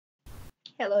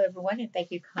Hello, everyone, and thank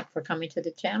you for coming to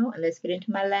the channel. And let's get into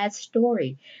my last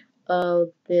story of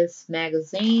this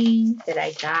magazine that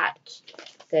I got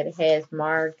that has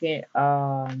Meghan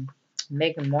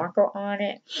Markle on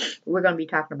it. We're going to be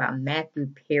talking about Matthew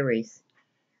Perry's,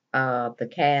 the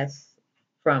cast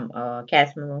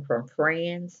member from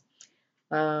Friends.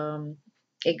 Um,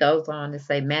 it goes on to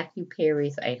say Matthew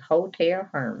Perry's a hotel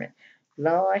hermit.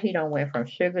 Lord, he don't went from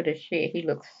sugar to shit. He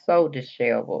looks so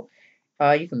disheveled.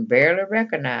 You can barely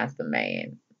recognize the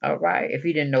man. All right, if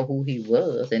you didn't know who he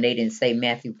was, and they didn't say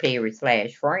Matthew Perry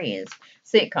slash Friends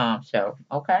sitcom show.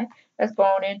 Okay, let's go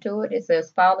on into it. It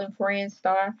says fallen Friends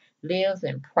star lives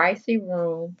in pricey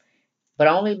room, but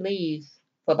only leaves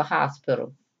for the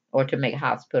hospital or to make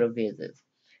hospital visits.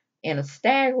 In a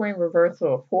staggering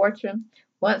reversal of fortune,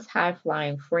 once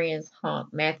high-flying Friends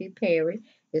hunk Matthew Perry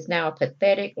is now a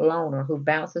pathetic loner who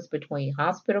bounces between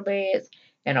hospital beds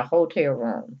and a hotel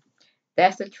room.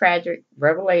 That's the tragic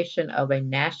revelation of a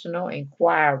National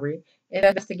Inquiry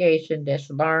investigation that's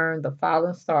learned the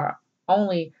fallen star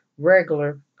only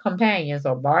regular companions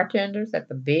are bartenders at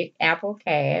the Big Apple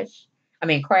crash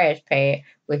pad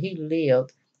where he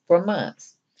lived for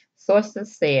months.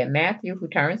 Sources said Matthew, who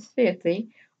turns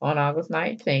 50 on August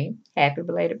 19th, happy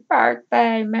belated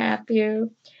birthday,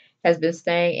 Matthew, has been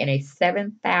staying in a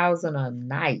 7,000 a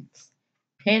night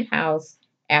penthouse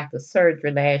after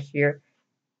surgery last year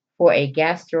for a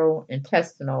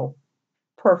gastrointestinal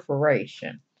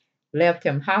perforation, left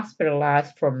him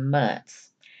hospitalized for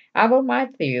months. Although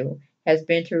Matthew has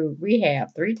been to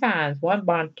rehab 3 times, one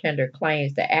bartender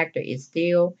claims the actor is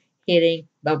still hitting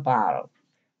the bottle.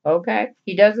 Okay?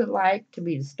 He doesn't like to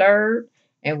be disturbed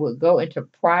and would go into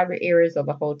private areas of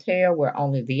the hotel where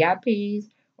only VIPs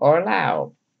are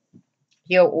allowed.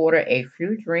 He'll order a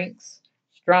few drinks,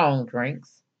 strong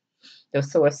drinks, the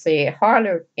source said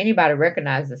hardly anybody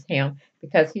recognizes him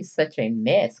because he's such a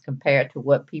mess compared to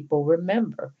what people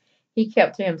remember. He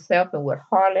kept to himself and would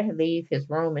hardly leave his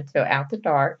room until after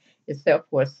dark, except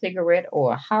for a cigarette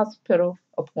or a hospital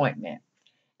appointment.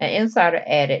 An insider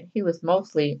added he was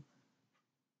mostly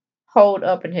holed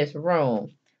up in his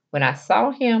room. When I saw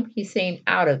him, he seemed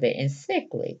out of it and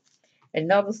sickly.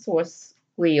 Another source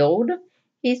squealed.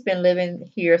 He's been living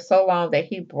here so long that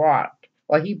he bought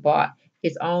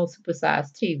his own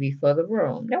supersized TV for the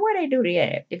room. Now where they do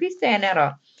that? If he's staying at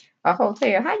a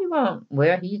hotel, how you going?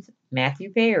 Well, he's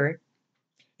Matthew Perry,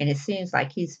 and it seems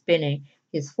like he's spending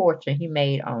his fortune he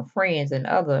made on Friends and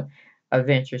other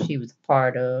adventures he was a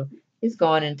part of. He's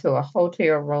going into a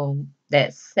hotel room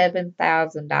that's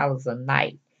 $7,000 a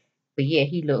night. But yeah,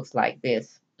 he looks like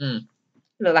this. He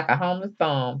look like a homeless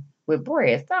bum with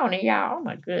breasts, don't he, y'all? Oh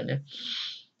my goodness.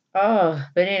 Oh,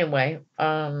 but anyway,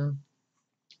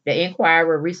 the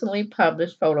Inquirer recently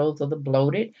published photos of the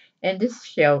bloated and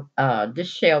disheveled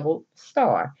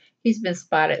Starr. He's been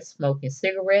spotted smoking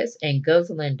cigarettes and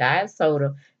guzzling diet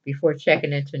soda before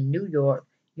checking into New York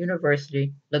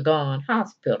University Langone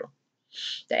Hospital.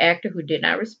 The actor, who did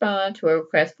not respond to a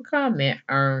request for comment,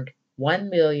 earned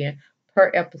 $1 million per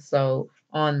episode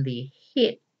on the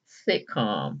hit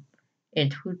sitcom in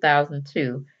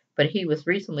 2002, but he was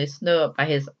recently snubbed by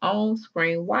his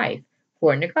on-screen wife,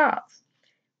 Courtney Cox.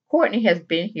 Courtney has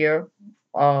been here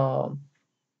um,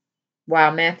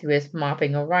 while Matthew is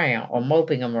moping him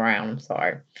around, I'm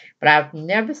sorry. But I've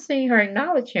never seen her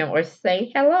acknowledge him or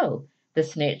say hello, the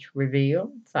snitch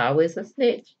revealed. It's always a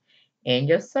snitch in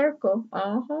your circle.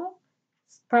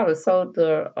 Probably sold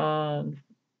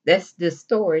that's this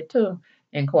story too,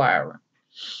 Inquirer.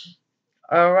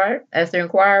 All right. As the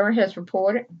Inquirer has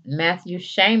reported, Matthew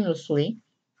shamelessly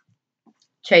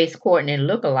chased Courtney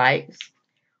lookalikes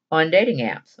on dating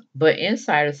apps, but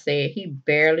insiders said he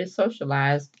barely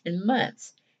socialized in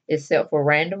months, except for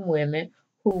random women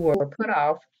who were put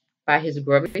off by his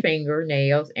grubby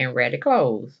fingernails and ratty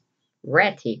clothes.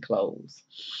 Ratty clothes.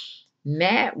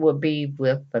 Matt would be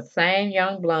with the same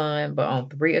young blonde, but on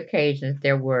 3 occasions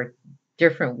there were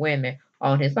different women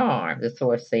on his arm, the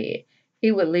source said.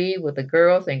 He would leave with the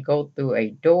girls and go through a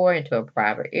door into a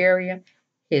private area.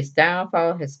 His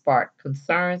downfall has sparked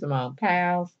concerns among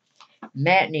pals.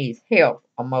 Matt needs help,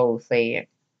 a mole said.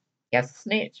 That's a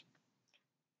snitch.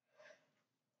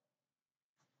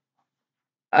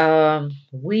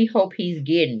 We hope he's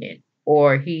getting it,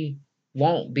 or he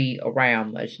won't be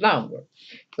around much longer.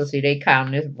 So see, they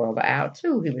counting this brother out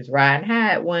too. He was riding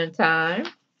high at one time,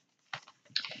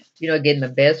 getting the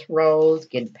best roles,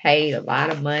 getting paid a lot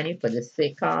of money for the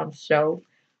sitcom show.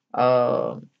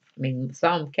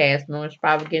 Some cast members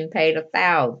probably getting paid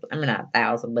 1,000. I mean, not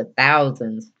 1,000, but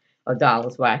thousands of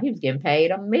dollars. While he was getting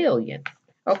paid $1 million.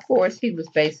 Of course, he was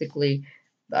basically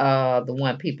the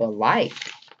one people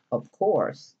liked. of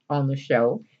course, on the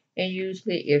show. And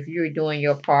usually, if you're doing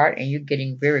your part and you're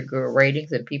getting very good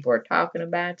ratings and people are talking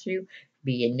about you,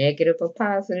 be it negative or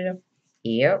positive,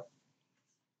 yep,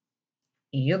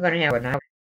 you're going to have an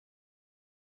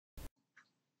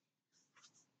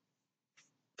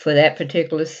for that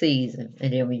particular season.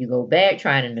 And then when you go back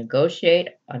trying to negotiate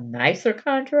a nicer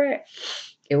contract,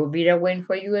 it will be there waiting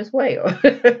for you as well.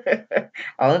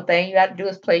 Only thing you have to do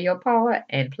is play your part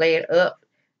and play it up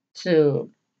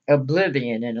to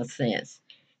oblivion in a sense.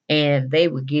 And they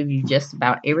would give you just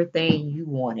about everything you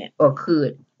wanted or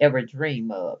could ever dream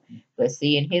of. But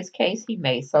see, in his case, he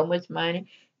made so much money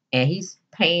and he's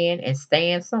paying and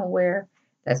staying somewhere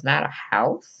that's not a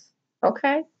house.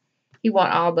 Okay? He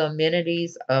want all the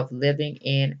amenities of living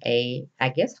in a, I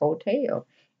guess, hotel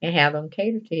and have them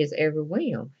cater to his every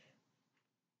whim.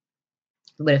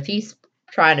 But if he's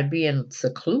trying to be in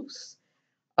secluse,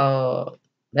 uh,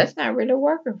 that's not really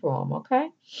working for him, okay?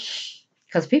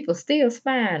 Because people still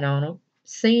spying on him,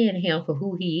 seeing him for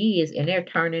who he is, and they're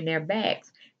turning their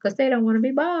backs because they don't want to be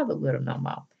bothered with him no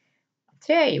more. I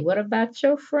tell you, what about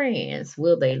your friends?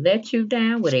 Will they let you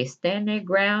down? Will they stand their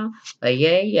ground?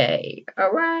 Yay, yay.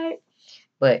 All right.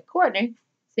 But Courtney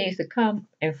seems to come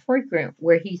and frequent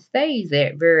where he stays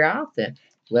at very often,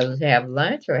 whether to have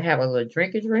lunch or have a little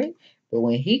drink. But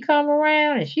when he come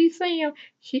around and she see him,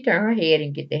 she turn her head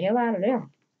and get the hell out of there.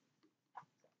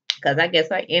 Because I guess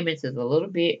her image is a little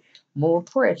bit more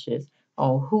precious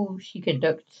on who she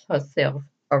conducts herself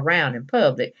around in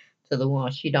public to the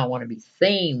ones she don't want to be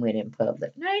seen with in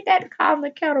public. Now, ain't that calling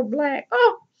the kettle black?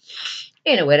 Oh,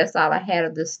 anyway, that's all I had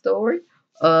of this story.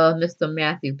 Mr.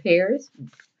 Matthew Paris,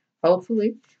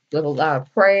 hopefully, with a lot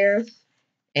of prayers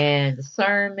and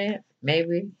discernment,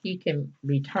 maybe he can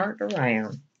be turned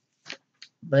around.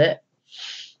 But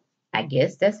I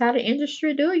guess that's how the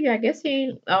industry do you. I guess he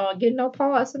ain't getting no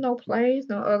parts and no plays,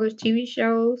 no other TV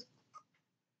shows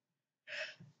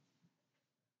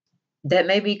that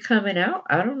may be coming out.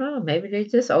 I don't know. Maybe they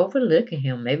just overlooking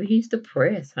him. Maybe he's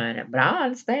depressed, honey. But I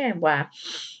understand why.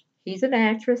 He's an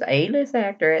actress, A-list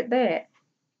actor at that.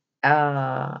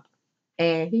 Uh,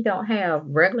 and he don't have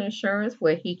regular insurance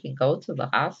where he can go to the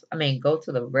house. I mean, go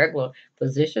to the regular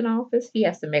physician office. He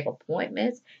has to make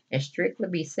appointments and strictly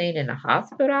be seen in the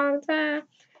hospital all the time.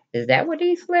 Is that what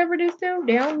these celebrities do?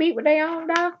 They don't meet with their own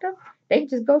doctor. They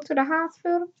just go to the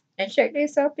hospital and check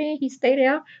themselves in. He stay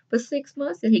there for 6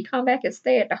 months and he come back and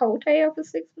stay at the hotel for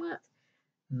 6 months.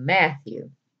 Matthew.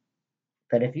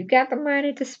 But if you got the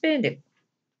money to spend it,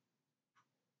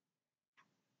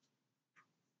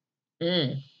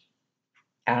 mm,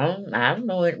 I don't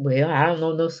know it well. I don't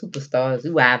know no superstars.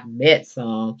 Who I've met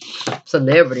some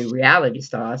celebrity reality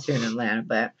stars here in Atlanta,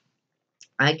 but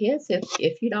I guess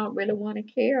if you don't really want to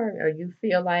care or you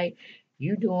feel like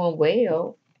you doing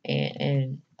well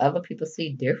and other people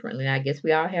see differently, I guess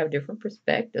we all have different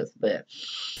perspectives. But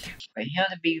for him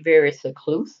to be very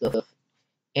seclusive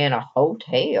in a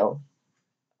hotel,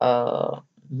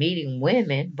 meeting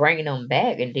women, bringing them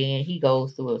back, and then he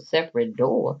goes through a separate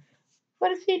door.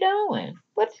 What is he doing?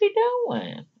 What's he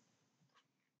doing?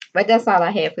 But that's all I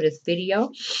had for this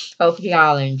video. Hopefully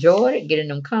y'all enjoyed it. Get in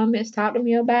them comments, talk to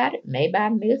me about it. Maybe I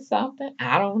missed something.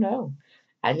 I don't know.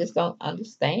 I just don't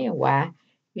understand why,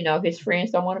 his friends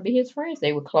don't want to be his friends.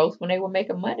 They were close when they were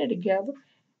making money together.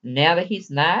 Now that he's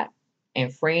not,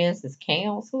 and friends is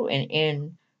canceled,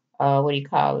 and what do you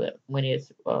call it when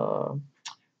it's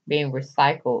being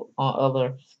recycled on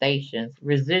other stations,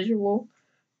 residual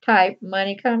type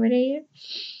money coming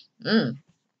in.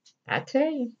 I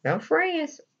tell you, them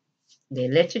friends. They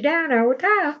let you down all the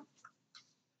time.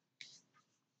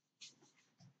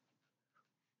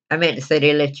 I meant to say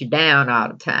they let you down all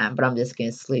the time, but I'm just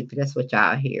getting sleepy. That's what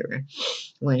y'all hearing.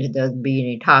 When it doesn't be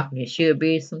any talking, it should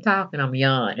be some talking. I'm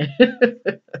yawning.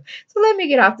 So let me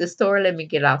get off this story. Let me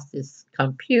get off this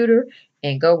computer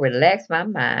and go relax my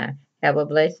mind. Have a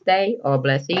blessed day or a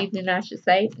blessed evening, I should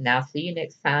say. And I'll see you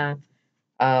next time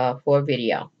for a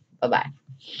video. Bye bye.